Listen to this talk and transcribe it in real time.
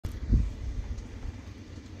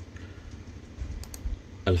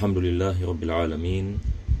Alhamdulillahi Rabbil Alameen.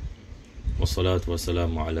 Wassalatu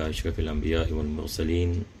wassalamu ala ashrafil anbiya'i wal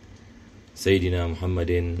mursaleen Sayyidina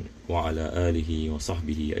Muhammadin wa ala alihi wa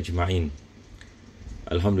sahbihi ajma'in.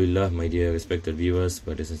 Alhamdulillah, my dear respected viewers,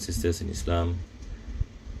 brothers and sisters in Islam.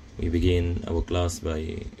 We begin our class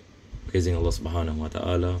by praising Allah subhanahu wa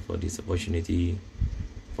ta'ala for this opportunity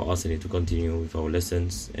for us to continue with our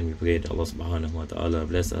lessons, and we pray that Allah subhanahu wa ta'ala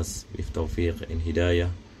bless us with tawfiq and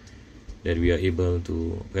hidayah, that we are able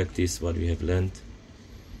to practice what we have learned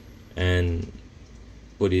and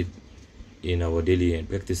put it in our daily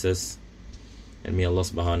practices. And may Allah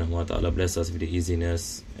subhanahu wa ta'ala bless us with the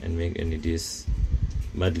easiness and make any this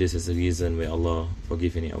majlis as a reason where Allah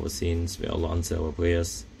forgive any our sins, where Allah answer our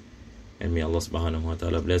prayers. And may Allah subhanahu wa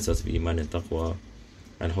ta'ala bless us with iman and taqwa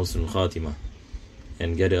and husnul khatimah,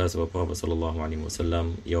 and gather us our Prophet sallallahu alaihi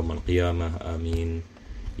wasallam yawm al-qiyamah. Ameen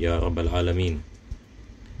ya rabbal alameen.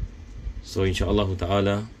 So inshallah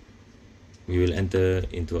ta'ala, we will enter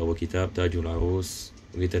into our kitab Tajul Arus,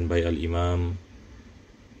 written by Al-Imam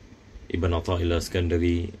Ibn Ata'illah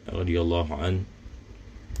Skandari radiyallahu an.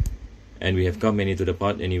 And we have come into the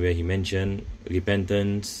part anywhere he mentioned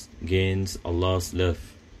repentance gains Allah's love.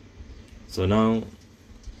 So now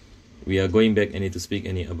we are going back to speak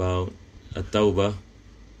about at-tawbah,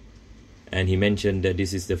 and he mentioned that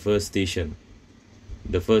this is the first station,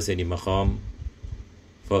 the first maqam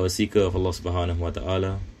for a seeker of Allah subhanahu wa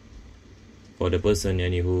ta'ala, for the person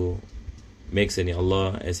who makes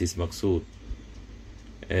Allah as his maqsood,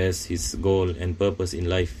 as his goal and purpose in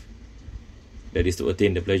life, that is to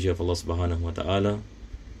attain the pleasure of Allah subhanahu wa ta'ala.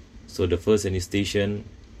 So the first station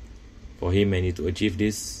for him to achieve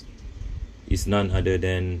this is none other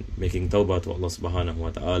than making tawbah to Allah subhanahu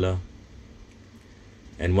wa ta'ala,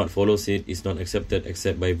 and what follows it is not accepted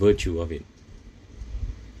except by virtue of it.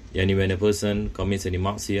 When a person commits any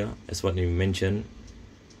ma'siyah, as what we mentioned,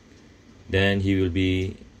 then he will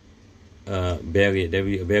be buried. There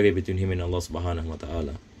will be a barrier between him and Allah subhanahu wa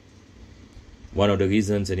ta'ala. One of the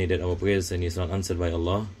reasons that our prayers is not answered by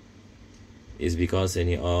Allah is because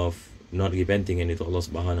of not repenting to Allah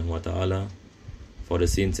subhanahu wa ta'ala for the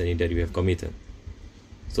sins that we have committed.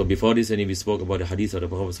 So before this, we spoke about the hadith of the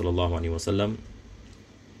Prophet sallallahu alaihi wasallam,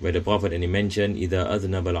 where the Prophet mentioned, إِذَا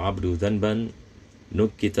أَذْنَبَ الْعَبْدُ ذَنْبًا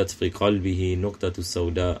نُكِّتَتْ فِي قَلْبِهِ نُقْتَةُ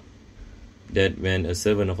السَّوْدَاء, that when a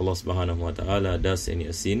servant of Allah subhanahu wa ta'ala does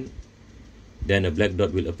a sin, then a black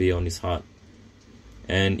dot will appear on his heart.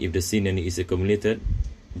 And if the sin is accumulated,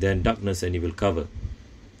 then darkness will cover.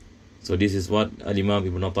 So this is what Al-Imam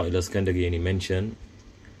Ibn Ata'illah Skandari mentioned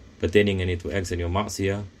pertaining to acts and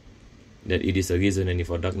ma'siyah, that it is a reason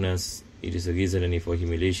for darkness, it is a reason for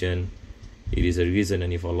humiliation, it is a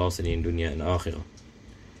reason for loss in dunya and akhirah.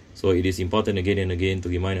 So it is important again and again to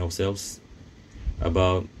remind ourselves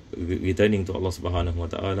about returning to Allah subhanahu wa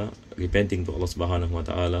ta'ala, repenting to Allah subhanahu wa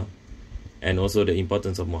ta'ala, and also the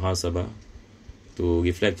importance of muhasabah, to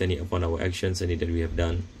reflect upon our actions that we have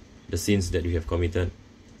done, the sins that we have committed,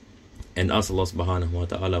 and ask Allah subhanahu wa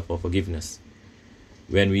ta'ala for forgiveness.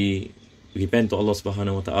 When we repent to Allah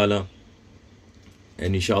subhanahu wa ta'ala,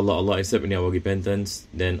 and inshallah Allah accept our repentance,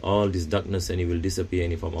 then all this darkness will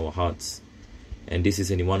disappear from our hearts. And this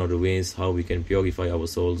is one of the ways how we can purify our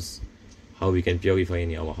souls, how we can purify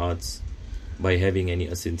our hearts, by having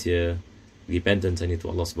a sincere repentance to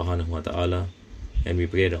Allah subhanahu wa ta'ala. And we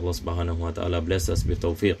pray that Allah subhanahu wa ta'ala bless us with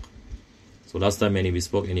tawfiq. So last time we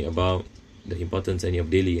spoke about the importance of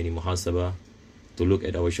daily muhasabah, to look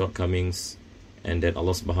at our shortcomings, and that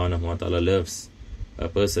Allah subhanahu wa ta'ala loves a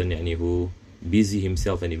person who busy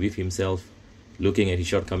himself with himself, looking at his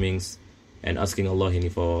shortcomings and asking Allah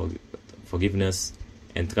for forgiveness,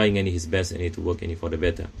 and trying his best to work for the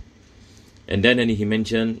better. And then he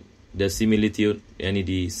mentioned the similitude,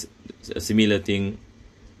 the similar thing,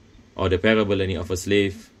 or the parable of a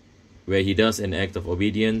slave, where he does an act of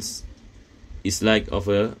obedience, is like of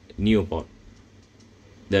a new pot.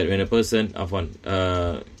 That when a person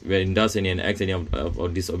when he does an act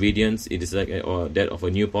of disobedience, it is like that of a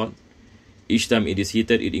new pot. Each time it is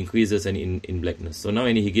heated, it increases in blackness. So now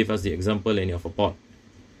he gives us the example of a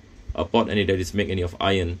pot that is made of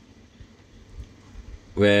iron,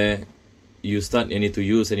 where you start to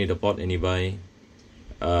use the pot by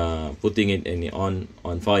putting it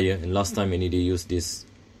on fire. And last time they use these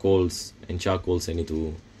coals and charcoals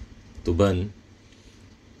to burn.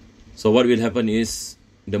 So what will happen is,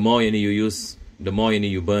 the more you use, the more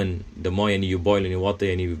you burn, the more you boil water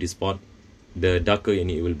with this pot, the darker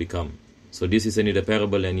it will become. So this is the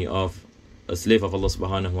parable of a slave of Allah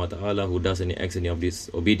subhanahu wa ta'ala who does any action of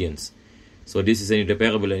disobedience. So this is the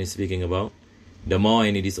parable he's speaking about. The more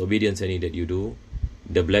any disobedience that you do,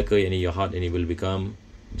 the blacker your heart will become,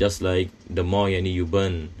 just like the more you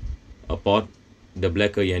burn a pot, the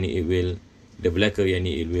blacker it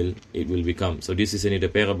will become. So this is the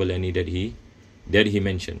parable that he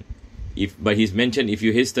mentioned. But he's mentioned, if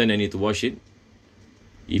you hasten to wash it,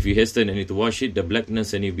 the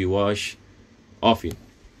blackness will be washed off it.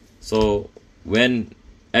 So when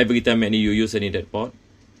every time you use that pot,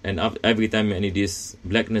 and every time this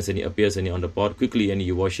blackness appears on the pot, quickly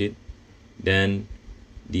you wash it, then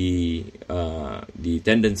the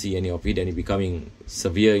tendency of it becoming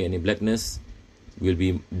severe blackness will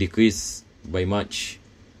be decreased by much,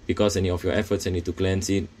 because of your efforts to cleanse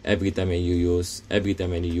it every time you use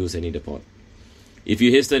the pot. If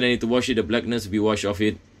you hasten to wash it, the blackness will be washed off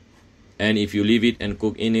it. And if you leave it and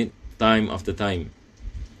cook in it time after time,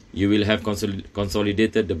 you will have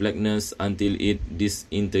consolidated the blackness until it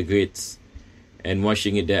disintegrates, and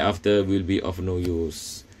washing it thereafter will be of no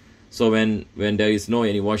use. So when there is no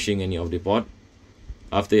washing of the pot,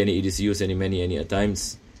 after it is used many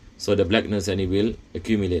times, so the blackness will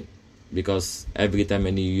accumulate, because every time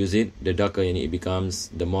you use it, the darker it becomes,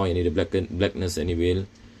 the more the blackness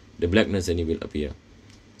will appear.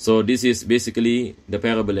 So this is basically the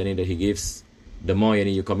parable that he gives. The more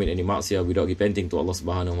you commit any maksiyah without repenting to Allah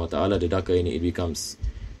subhanahu wa ta'ala, the darker it becomes.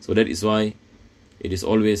 So that is why it is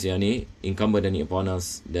always incumbent upon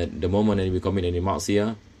us that the moment we commit any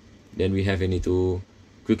maksiyah, then we have to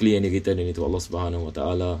quickly return to Allah subhanahu wa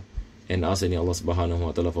ta'ala and ask Allah subhanahu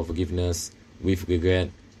wa ta'ala for forgiveness with regret,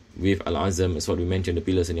 with al-azam, as what we mentioned, the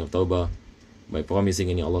pillars of tawbah, by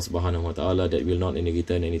promising Allah subhanahu wa ta'ala that we will not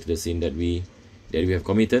return to the sin that we have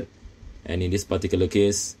committed. And in this particular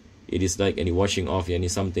case, it is like washing off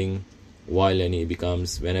something, while it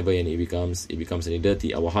becomes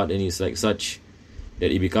dirty. Our heart is like such that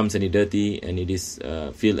it becomes dirty, and it is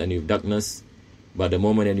filled with darkness. But the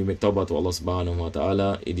moment we make tawbah to Allah subhanahu wa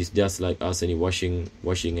ta'ala, it is just like us washing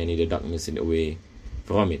the darkness away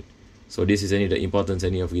from it. So this is the importance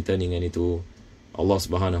of returning to Allah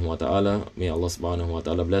subhanahu wa ta'ala. May Allah subhanahu wa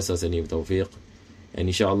ta'ala bless us with tawfiq. And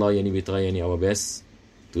inshallah we try our best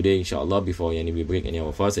today, inshallah, before we break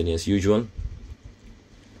our fast. And as usual,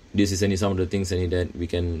 this is some of the things that we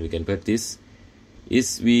can practice,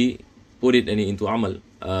 is we put it into amal.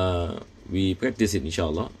 We practice it,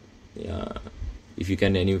 inshallah. If you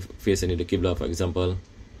can face the qibla, for example,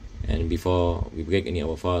 and before we break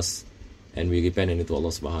our fast, and we repent to Allah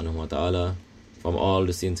subhanahu wa ta'ala from all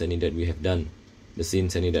the sins that we have done, the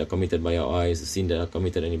sins that are committed by our eyes, the sins that are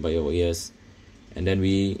committed by our ears, and then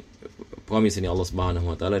we promise Allah subhanahu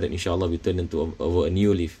wa ta'ala that inshallah we turn over a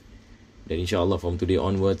new leaf, that inshallah from today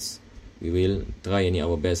onwards we will try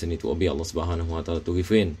our best to obey Allah subhanahu wa ta'ala, to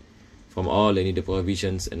refrain from all the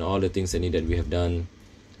prohibitions and all the things that we have done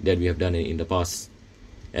in the past.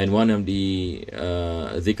 And one of the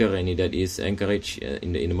dhikr that is encouraged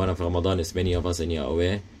in the month of Ramadan, as many of us are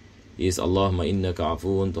aware, is Allahumma innaka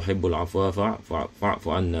afuun tuhibbul afwa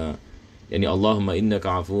fa'fu anna. Allahumma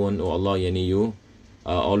innaka afuun, O Allah, you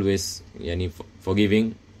are always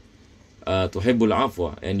forgiving, tuhibbul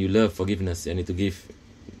afwa, and you love forgiveness,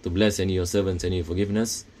 to bless your servants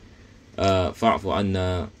forgiveness, fa'fu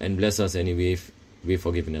anna, and bless us with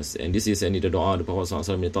forgiveness. And this is the dua the Prophet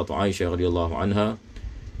sallallahu alaihi wasallam taught to Aisha radiallahu anha,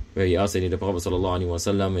 where he asked the Prophet sallallahu alaihi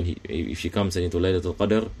wasallam, and if she comes into Laylatul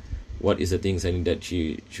Qadr, what is the things that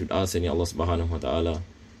she should ask Allah subhanahu wa ta'ala.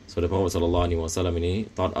 So the Prophet sallallahu alaihi wasallam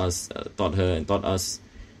taught us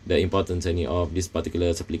the importance of this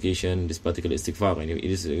particular supplication, this particular istighfar. And it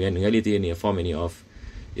is in reality a form of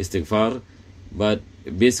istighfar, but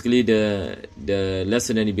basically the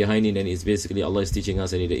lesson behind it is basically Allah is teaching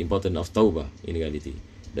us the importance of tawbah. In reality,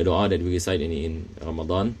 the dua that we recite in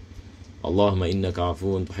Ramadan, Allahumma innaka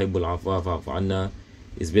afuun tuhibbul afwa fa'fu anna,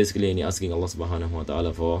 is basically asking Allah subhanahu wa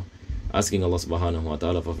ta'ala for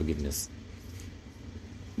forgiveness.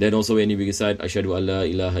 Then also when we recite ashhadu an la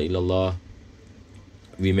ilaha illallah,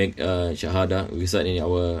 we make shahada, we recite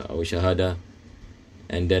our shahada,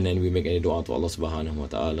 and then we make any dua to Allah subhanahu wa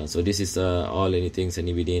ta'ala. So this is all things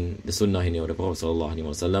within the sunnah of the Prophet sallallahu alaihi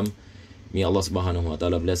wasallam. May Allah subhanahu wa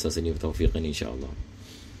ta'ala bless us with tawfiq, inshallah.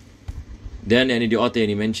 Then the author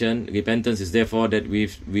mentioned, repentance is therefore that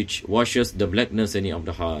which washes the blackness of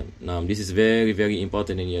the heart. Now this is very, very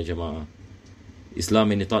important in your jama'ah.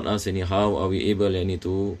 Islam taught us how are we able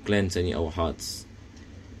to cleanse our hearts.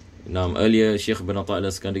 Now earlier Sheikh bin Atta'illah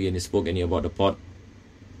Skandari spoke about the pot.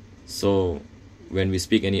 So when we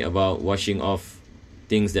speak about washing off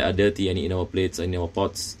things that are dirty in our plates and in our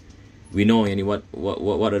pots, we know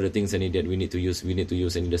what are the things that we need to use. We need to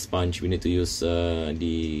use the sponge, we need to use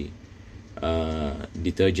the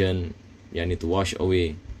detergent, to wash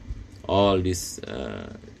away all these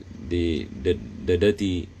the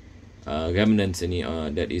dirty remnants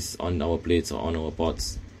that is on our plates or on our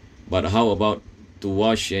pots. But how about to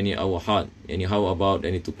wash our heart? How about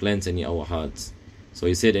to cleanse our hearts? So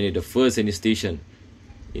he said the first station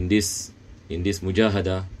in this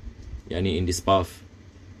mujahada, in this path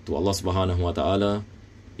to Allah subhanahu wa ta'ala,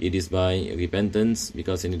 it is by repentance,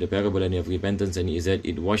 because the parable of repentance is that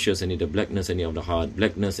it washes the blackness of the heart,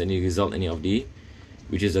 blackness result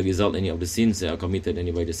which is the result of the sins that are committed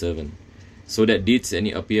by the servant, so that deeds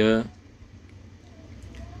appear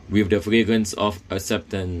with the fragrance of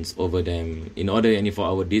acceptance over them. In order for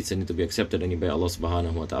our deeds to be accepted by Allah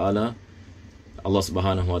subhanahu wa ta'ala, Allah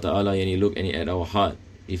subhanahu wa ta'ala look at our heart.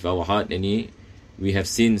 If our heart we have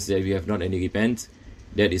sins that we have not repent,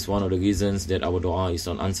 that is one of the reasons that our dua is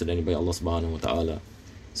not answered by Allah subhanahu wa ta'ala.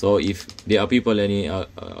 So if there are people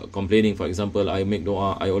complaining, for example, I make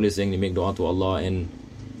dua, I always saying they make dua to Allah, and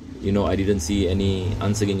I didn't see any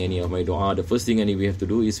answering of my dua, the first thing we have to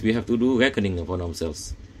do is we have to do reckoning upon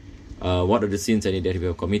ourselves. What are the sins that we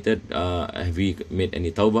have committed? Have we made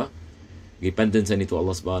any tawbah, repentance to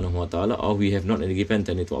Allah subhanahu wa ta'ala, or we have not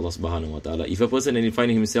repented to Allah subhanahu wa ta'ala? If a person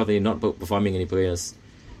finding himself not performing any prayers,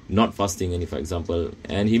 not fasting for example,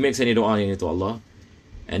 and he makes dua to Allah,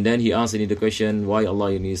 and then he asks the question why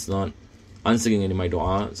Allah is not answering my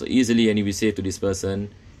dua, so easily we say to this person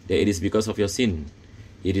that it is because of your sin.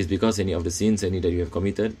 It is because of the sins that you have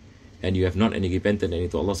committed, and you have not repented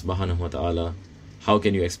to Allah subhanahu wa ta'ala. How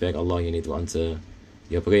can you expect Allah to answer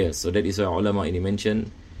your prayers? So that is why ulama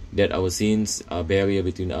mention that our sins are barrier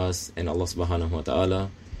between us and Allah subhanahu wa ta'ala,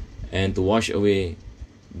 and to wash away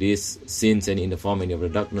these sins in the form of the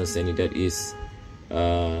darkness that is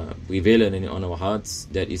prevalent on our hearts,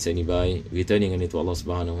 that is by returning to Allah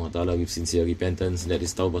subhanahu wa ta'ala with sincere repentance, that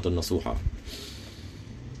is tawbatun nasuha.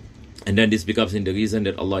 And then this becomes the reason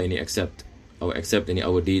that Allah accept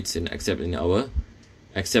our deeds and accept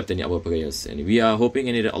our prayers. And we are hoping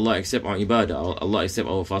that Allah accept our ibadah, Allah accept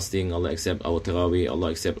our fasting, Allah accept our tarawih,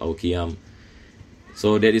 Allah accept our qiyam.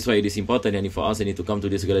 So that is why it is important for us to come to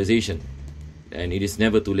this realization. And it is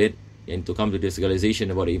never too late to come to this realization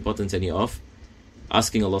about the importance of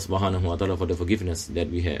asking Allah subhanahu wa ta'ala for the forgiveness that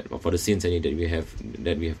we have, or for the sins that we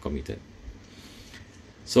have committed.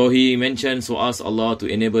 So he mentioned, so ask Allah to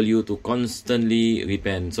enable you to constantly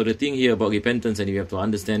repent. So the thing here about repentance, and you have to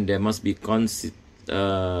understand, there must be consistency.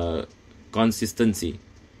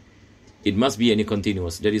 It must be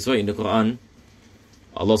continuous. That is why in the Quran,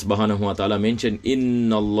 Allah subhanahu wa ta'ala mentioned,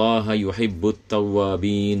 Inna Allaha yuhibbut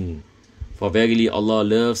tawwabin. For verily Allah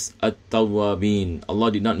loves at-tawwabin. Allah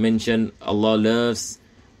did not mention Allah loves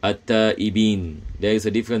at-ta'ibin. There is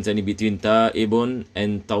a difference between ta'ibun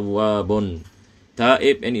and tawwabun.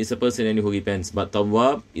 Ta'ib is a person who repents, but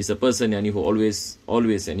tawwab is a person who always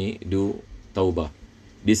do tawbah.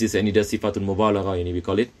 This is the sifatul mubalagha, we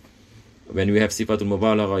call it. When we have sifatul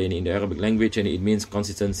mubalagha in the Arabic language, and it means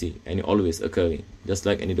consistency and always occurring. Just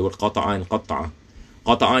like the word qata'a and qatta'a.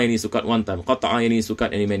 Qata'a is to cut one time, qatta'a is to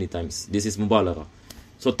cut many times. This is mubalagha.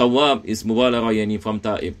 So tawwab is mubalagha from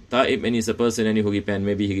ta'ib. Ta'ib is a person who repent,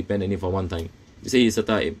 maybe he repent for one time. You say he's a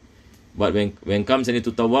ta'ib. But when comes to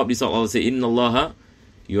tawwab, this Allah say, Inna Allaha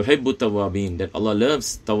yuhibbu tawwabin, that Allah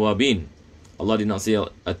loves tawwabin. Allah did not say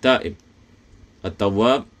at-ta'ib.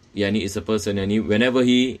 At-tawwab is a person whenever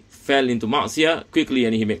he fell into ma'siyah, quickly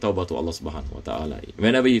he make tawbah to Allah subhanahu wa ta'ala.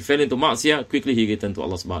 Whenever he fell into ma'siyah, quickly he returned to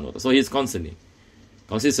Allah subhanahu wa ta'ala. So he is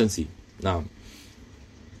consistency. Now,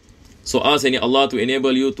 so ask Allah to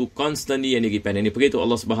enable you to constantly repent. And pray to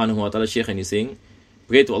Allah subhanahu wa ta'ala. Shaykh is saying,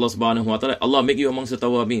 pray to Allah subhanahu wa ta'ala, Allah make you amongst the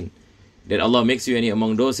tawwabin. That Allah makes you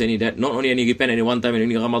among those that not only repent one time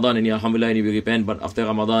in Ramadan and alhamdulillah we repent, but after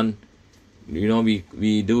Ramadan,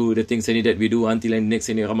 we do the things that we do until next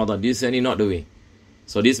Ramadan. This is not the way.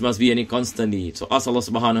 So this must be constantly. So ask Allah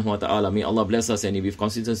subhanahu wa ta'ala, may Allah bless us with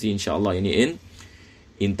consistency inshallah in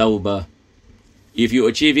tawbah. If you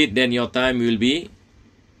achieve it, then your time will be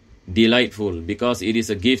delightful, because it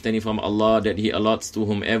is a gift from Allah that He allots to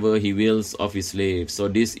whomever He wills of His slaves. So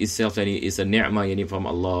this itself is a ni'mah from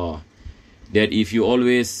Allah. That if you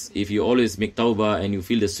always make tawbah and you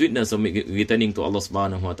feel the sweetness of returning to Allah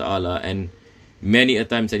subhanahu wa ta'ala, and many a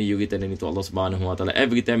times you return to Allah subhanahu wa ta'ala,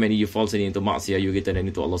 every time you fall into ma'siyah, you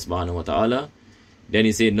return to Allah subhanahu wa ta'ala, then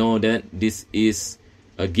He say, no, that this is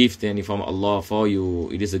a gift from Allah for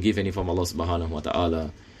you. It is a gift from Allah subhanahu wa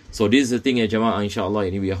ta'ala. So this is the thing, Jama'ah, inshallah,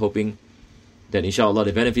 we are hoping that inshallah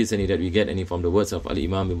the benefits that we get from the words of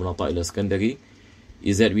Al-Imam Ibn Atta'il Al-Skandari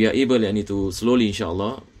is that we are able to slowly,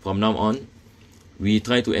 inshallah, from now on, we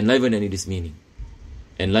try to enliven this meaning.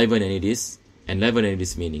 Enliven this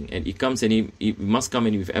meaning. And it comes it must come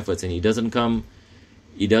with efforts, and it doesn't come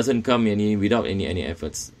it doesn't come without any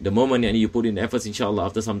efforts. The moment you put in efforts, inshallah,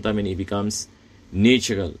 after some time, it becomes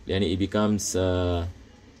natural. It becomes like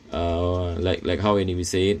how we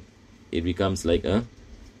say it. It becomes like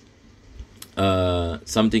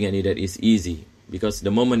something that is easy, because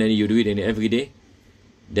the moment you do it every day,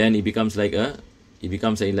 then it becomes like a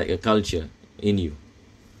culture in you,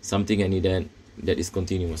 something that is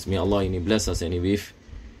continuous. May Allah bless us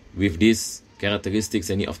with these characteristics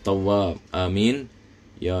of tawwab. Ameen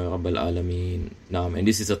ya rabbal alameen. Naam. And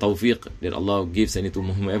this is a tawfiq that Allah gives to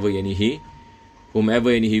whomever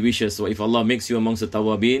He wishes. So if Allah makes you amongst the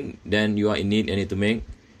tawwabin, then you are in need to make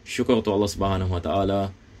shukr to Allah subhanahu wa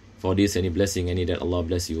ta'ala for this blessing that Allah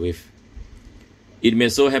bless you with. It may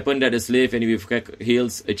so happen that a slave with cracked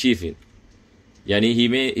heels achieve it.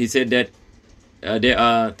 He said that there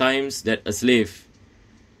are times that a slave,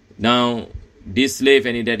 now this slave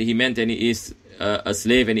that he meant is a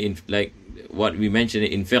slave in like what we mentioned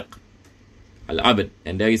in fiqh, al-abd,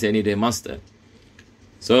 and there is the master.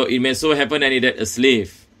 So it may so happen that a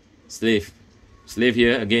slave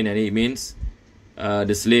here again, it means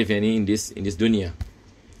the slave in this dunya,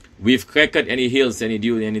 with cracked heels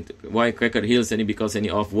why cracked heels because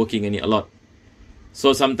of working a lot.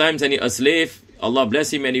 So sometimes a slave, Allah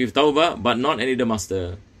bless him with tawbah, but not the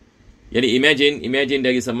master. Imagine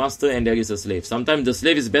there is a master and there is a slave. Sometimes the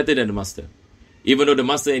slave is better than the master, even though the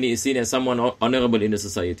master is seen as someone honorable in the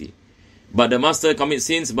society. But the master commits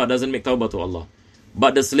sins but doesn't make tawbah to Allah.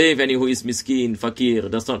 But the slave who is miskin, fakir,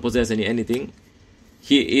 does not possess anything,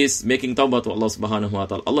 he is making tawbah to Allah subhanahu wa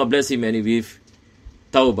ta'ala. Allah bless him with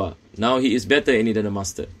tawbah. Now he is better than the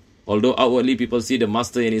master. Although outwardly people see the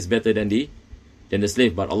master is better than the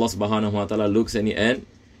slave, but Allah subhanahu wa ta'ala looks at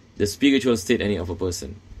the spiritual state of a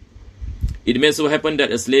person. It may so happen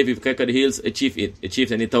that a slave with cracked heels achieves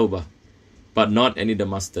any tawbah, but not the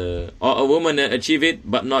master. Or a woman achieve it,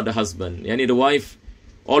 but not the husband. The wife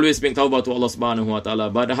always make tawbah to Allah subhanahu wa ta'ala,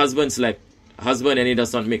 but the husband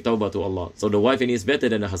does not make tawbah to Allah. So the wife is better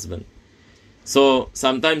than the husband. So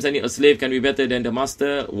sometimes a slave can be better than the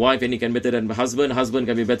master, wife can be better than the husband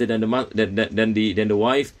can be better than the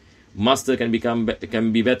wife, master can be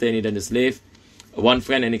better than the slave, one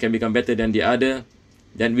friend can become better than the other.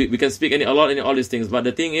 Then we can speak a lot all these things, but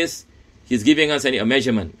the thing is, He's giving us a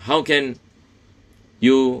measurement. How can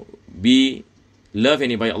you be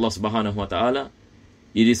loved by Allah subhanahu wa ta'ala?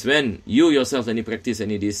 It is when you yourself practice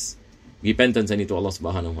this repentance to Allah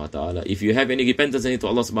subhanahu wa ta'ala. If you have any repentance to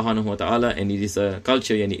Allah subhanahu wa ta'ala, and it is a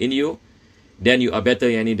culture in you, then you are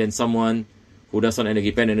better than someone who does not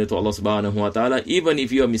repent to Allah subhanahu wa ta'ala, even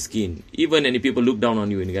if you are miskin, even any people look down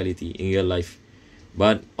on you in reality, in your life.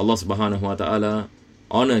 But Allah subhanahu wa ta'ala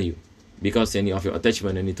honor you because of your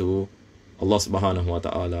attachment to Allah subhanahu wa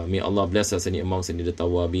ta'ala. May Allah bless us amongst the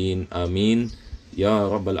tawabin. Ameen ya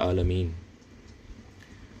rabbal alameen.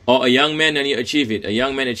 Or a young man achieve it. A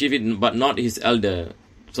young man achieve it, but not his elder.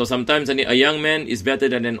 So sometimes a young man is better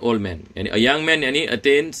than an old man. And a young man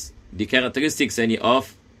attains the characteristics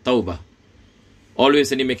of tawbah.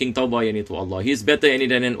 Always making tawbah to Allah. He is better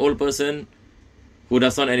than an old person who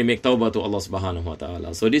does not make tawbah to Allah subhanahu wa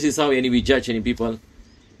ta'ala. So this is how we judge people.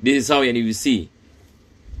 This is how we see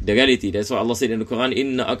the reality. That's why Allah said in the Quran,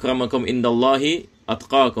 Inna akramakum indallahi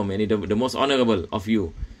atqakum. The most honorable of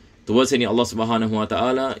you towards Allah subhanahu wa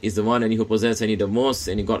ta'ala is the one who possesses the most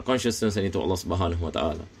God consciousness to Allah subhanahu wa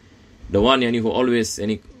ta'ala. The one who always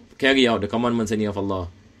carry out the commandments of Allah,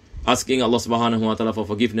 asking Allah subhanahu wa ta'ala for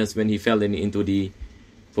forgiveness when he fell into the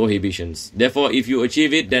prohibitions. Therefore, if you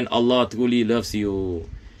achieve it, then Allah truly loves you.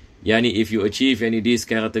 If you achieve these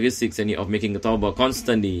characteristics of making tawbah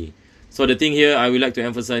constantly. So the thing here, I would like to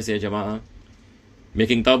emphasize here, Jama'ah,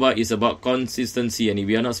 making tawbah is about consistency, and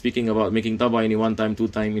we are not speaking about making tawbah one time, 2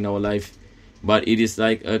 times in our life, but it is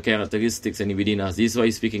like a characteristics within us. This is what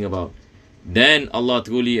he's speaking about. Then Allah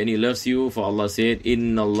truly loves you, for Allah said,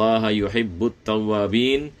 Inna Allaha yuhibbut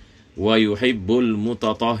tawwabin wa yuhibbul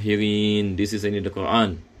mutatahhirin. This is in the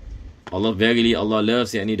Quran. Verily Allah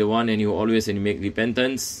loves the one who always make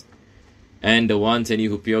repentance, and the ones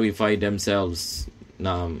who purify themselves.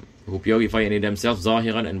 Who purify themselves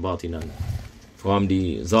zahiran and batinan. From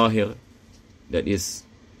the zahir, that is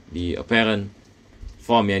the apparent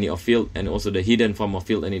form of filth, and also the hidden form of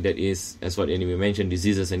filth, and that is, as what we mentioned,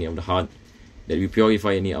 diseases of the heart, that we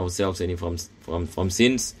purify ourselves from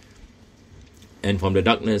sins and from the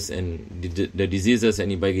darkness and the diseases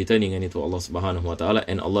by returning to Allah subhanahu wa ta'ala.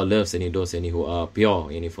 And Allah loves those who are pure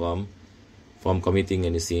from committing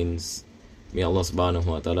any sins. May Allah subhanahu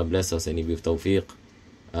wa ta'ala bless us with tawfiq.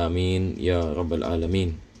 Ameen ya rabbal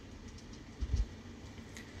alameen.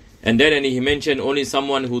 And then he mentioned only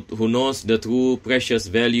someone who knows the true precious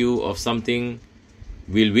value of something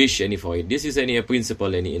will wish for it. This is a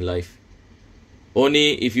principle in life.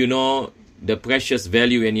 Only if you know the precious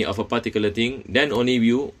value of a particular thing, then only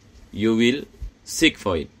you will seek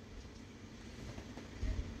for it.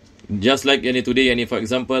 Just like today, for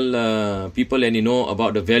example, people know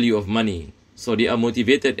about the value of money, so they are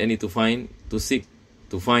motivated to seek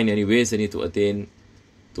to find any ways to attain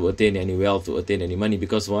any wealth, to attain any money.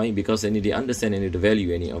 Because why? Because they understand the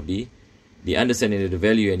value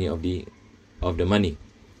of the money.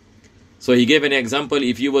 So he gave an example.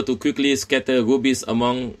 If you were to quickly scatter rubies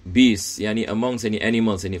among beasts, amongst any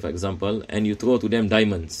animals, for example, and you throw to them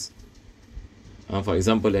diamonds, for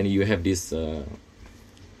example, you have these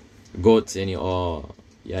goats, or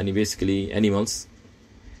basically animals,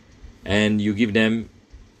 and you give them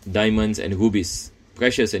diamonds and rubies,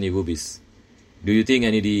 precious rubies. Do you think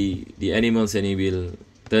the animals will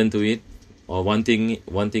turn to it or wanting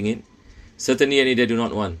it? Certainly they do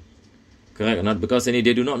not want. Correct or not? Because they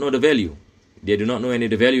do not know the value. They do not know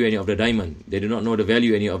the value of the diamond. They do not know the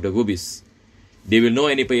value of the rubies. They will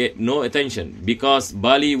pay no attention, because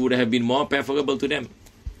Bali would have been more preferable to them.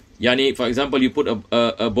 For example, you put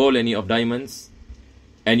a bowl of diamonds,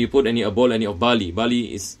 and you put a bowl of barley.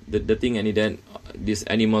 Barley is the thing that these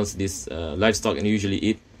animals, this livestock, usually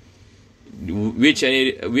eat. Which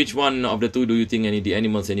one of the two do you think the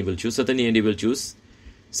animals will choose? Certainly they will choose.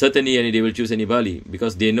 They will choose barley,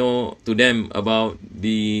 because they know to them about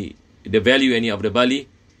the value of the barley,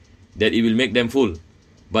 that it will make them full.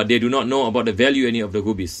 But they do not know about the value of the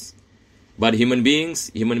rubies. But human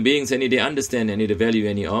beings, they understand the value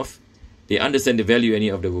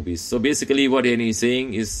of the rubies. So basically what he is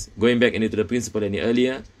saying is, going back into the principle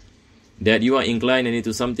earlier, that you are inclined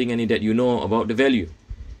to something that you know about the value.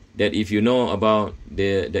 That if you know about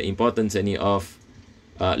the importance of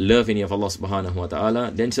love of Allah subhanahu wa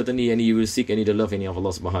ta'ala, then certainly you will seek the love of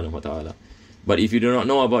Allah subhanahu wa ta'ala. But if you do not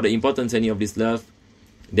know about the importance of this love,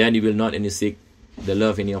 then you will not seek the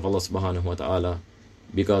love of Allah subhanahu wa ta'ala,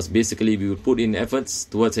 because basically we will put in efforts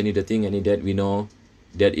towards the thing that we know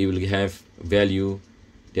that it will have value,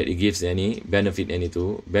 that it gives benefit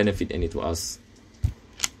to us.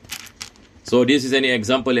 So this is an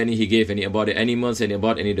example he gave about the animals and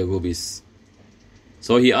about the rubies.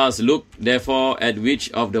 So he asked, look therefore at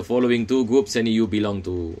which of the following two groups you belong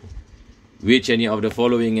to. Which of the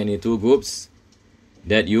following two groups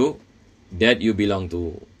that you belong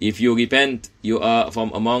to. If you repent, you are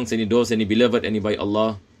from amongst those beloved by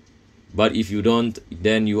Allah. But if you don't,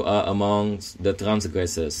 then you are amongst the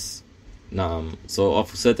transgressors. So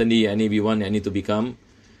certainly we want to become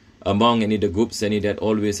among the groups that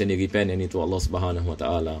always repent to Allah subhanahu wa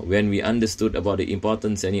ta'ala. When we understood about the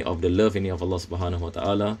importance of the love of Allah subhanahu wa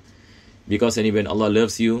ta'ala, because when Allah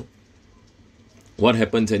loves you, what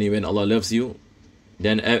happens when Allah loves you?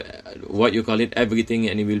 Then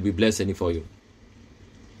everything will be blessed for you.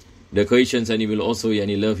 The creations will also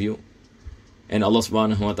love you, and Allah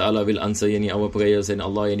subhanahu wa ta'ala will answer our prayers, and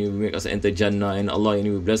Allah will make us enter Jannah, and Allah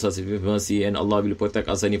will bless us with mercy, and Allah will protect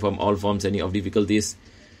us from all forms of difficulties.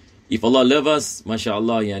 If Allah love us,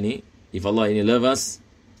 mashallah, if Allah love us,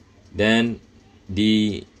 then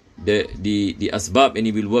the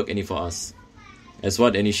asbab will work for us. As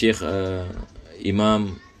what Sheikh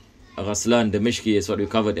Imam Raslan Damashqi, is what we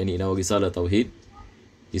covered in our Risala Tawheed.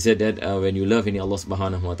 He said that when you love Allah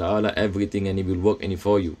subhanahu wa ta'ala, everything will work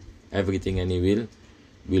for you. Everything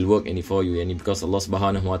will work for you. Because Allah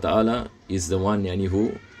subhanahu wa ta'ala is the one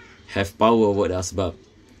who have power over the asbab.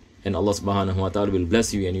 And Allah subhanahu wa ta'ala will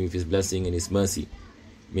bless you with His blessing and His mercy.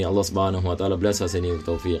 May Allah subhanahu wa ta'ala bless us with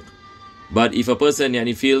tawfiq. But if a person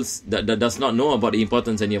feels that does not know about the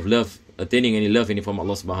importance of love, attaining any love from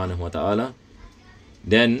Allah subhanahu wa ta'ala,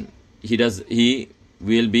 then he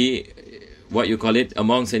will be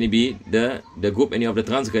amongst the group of the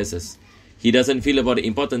transgressors. He doesn't feel about the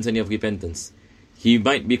importance of repentance. He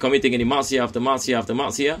might be committing any ma'siyah after ma'siyah after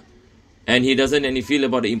ma'siyah, and he doesn't feel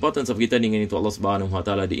about the importance of returning to Allah subhanahu wa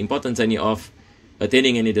ta'ala, the importance of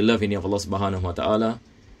attaining the love of Allah subhanahu wa ta'ala.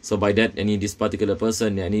 So by that, this particular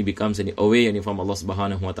person he becomes away from Allah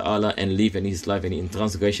subhanahu wa ta'ala and live his life in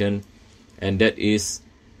transgression, and that is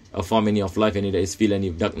a form of life that is filled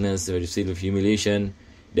with darkness, that is filled with humiliation,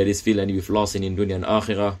 that is filled with loss in dunya and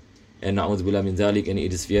akhirah. And na'udzubillah min zalik, and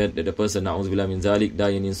it is feared that the person na'udzubillah min zalik die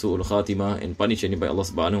in su'ul khatimah and punished by Allah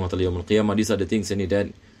subhanahu wa ta'ala yawm al-qiyamah. These are the things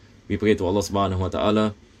that we pray to Allah subhanahu wa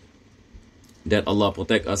ta'ala, that Allah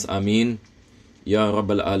protect us. Ameen Ya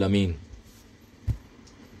Rabbal Alameen.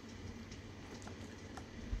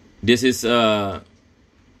 This is verse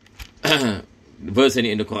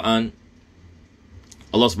in the Quran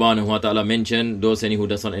Allah subhanahu wa ta'ala mentioned those who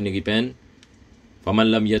does not any repent.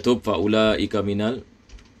 فَمَنْ لَمْ يَتُبْ فَأُولَٰئِكَ مِنَ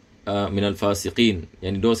الْفَاسِقِينَ.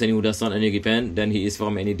 Yani those who does not any repent, then he is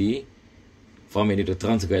from any the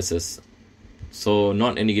transgressors. So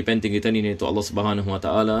not any repenting, returning to Allah subhanahu wa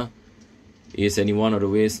ta'ala is any one of the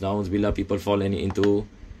ways now people fall into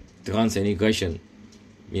transgression.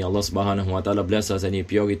 May Allah subhanahu wa ta'ala bless us any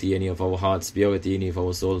purity any of our hearts, purity any of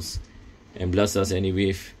our souls, and bless us any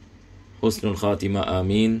with husnul khatima.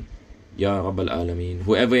 Ameen ya rabbal alameen.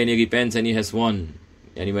 Whoever any repents and he has won,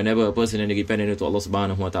 and whenever a person any repents to Allah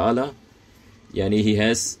subhanahu wa ta'ala, yani he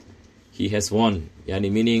has won, yani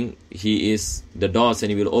meaning he is the doors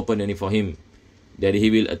and he will open any for him, that he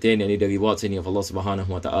will attain any the rewards any of Allah subhanahu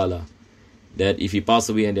wa ta'ala, that if he pass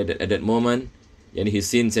away and at that moment, yani his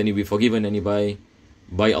sins and he will be forgiven any by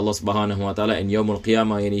Allah subhanahu wa ta'ala, and yawmul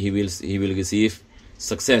qiyamah yani he will receive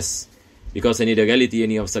success. Because any the reality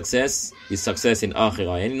any of success is success in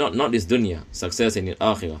akhirah, and not this dunya, success in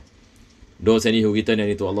akhirah. Those any who return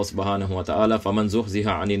any to Allah subhanahu wa ta'ala, faman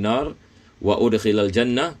zuhziha 'anil nar wa udkhila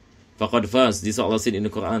al-jannah faqad faz. This Allah said in the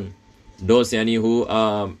Quran. Those any who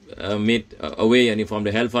are made away any from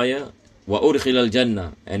the hellfire, wa udkhila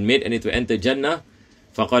al-jannah, and made any to enter Jannah,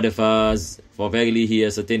 faqad faz, for verily he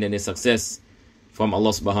has attained any success from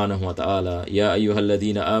Allah subhanahu wa ta'ala. Ya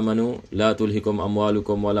ayyuhalladhina amanu la tulhikum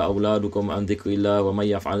amwalukum wala awladukum an dhikrillah wa may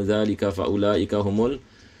yaf'al dhalika fa ulaika humul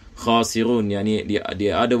khasirun. Yani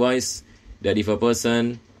the otherwise, that if a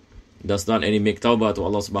person does not any make tawbah to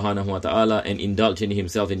Allah subhanahu wa ta'ala and indulge in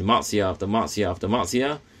himself in ma'siyah after ma'siyah after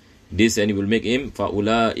ma'siyah, this and will make him fa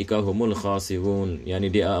ulaika humul khasirun.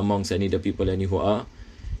 Yani they are amongst any the people any who are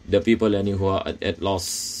at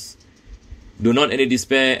loss. Do not any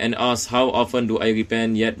despair and ask, how often do I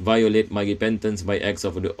repent yet violate my repentance by acts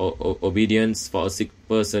of obedience? For a sick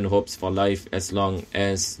person hopes for life as long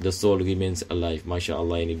as the soul remains alive.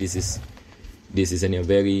 MashaAllah. And this is a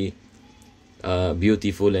very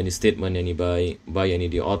beautiful and statement by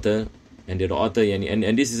the author. And the author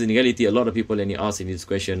and this is in reality a lot of people ask in this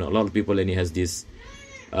question. A lot of people has this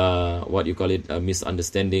what you call it, a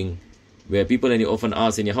misunderstanding, where people often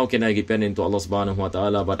ask, how can I repent to Allah subhanahu wa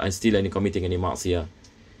ta'ala, but I'm still committing any ma'siyah.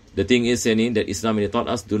 The thing is that Islam taught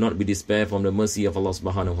us, do not be despair from the mercy of Allah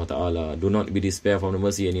subhanahu wa ta'ala. Do not be despair from the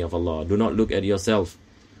mercy of Allah. Do not look at yourself.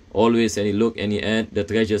 Always look at the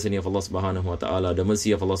treasures of Allah subhanahu wa ta'ala, the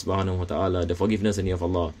mercy of Allah subhanahu wa ta'ala, the forgiveness of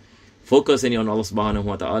Allah. Focus on Allah subhanahu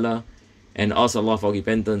wa ta'ala and ask Allah for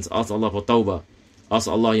repentance, ask Allah for tawbah. Ask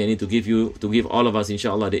Allah to give all of us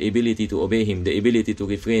inshallah the ability to obey Him, the ability to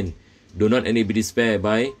refrain. Do not be despair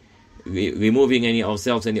by removing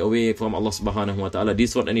ourselves away from Allah subhanahu wa ta'ala. This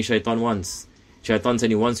is what shaitan wants. Shaitan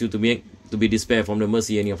wants you to be despair from the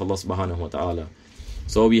mercy of Allah subhanahu wa ta'ala.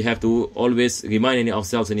 So we have to always remind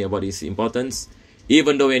ourselves about its importance.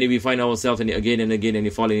 Even though we find ourselves again and again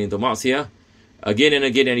falling into ma'siyah, again and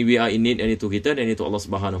again we are in need to return to Allah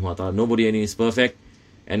subhanahu wa ta'ala. Nobody is perfect,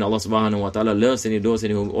 and Allah subhanahu wa ta'ala loves those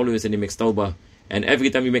who always makes tawbah. And every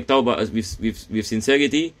time you make tawbah with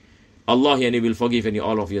sincerity, Allah will forgive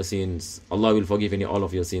all of your sins. Allah will forgive all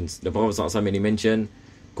of your sins. The Prophet ﷺ mentioned,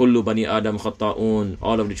 Kullu bani Adam khatta'un.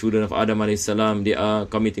 All of the children of Adam alayhi salam, they are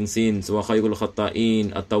committing sins. Wa khayrul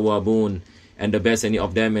khatta'in at-tawwabun. And the best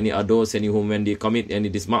of them are those whom when they commit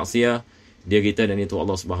this ma'siyah, they return to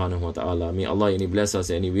Allah subhanahu wa ta'ala. May Allah bless us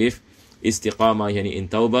with istiqamah in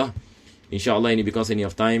tawbah. Inshallah, because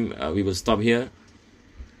of time, we will stop here.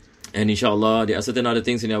 And inshallah, there are certain other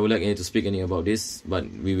things I would like to speak about this, but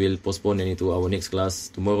we will postpone to our next class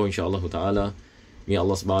tomorrow, inshallah ta'ala. May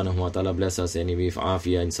Allah subhanahu wa ta'ala bless us with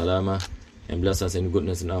afiyah and salama, and bless us in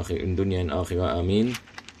goodness in dunya and akhirah. Ameen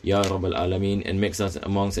ya rabbal alameen, and makes us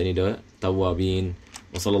amongst the tawwabin.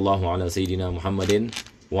 Wa sallallahu ala sayyidina Muhammadin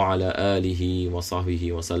wa ala alihi wa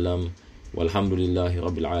sahbihi wa sallam. Walhamdulillahi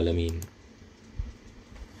rabbil alameen.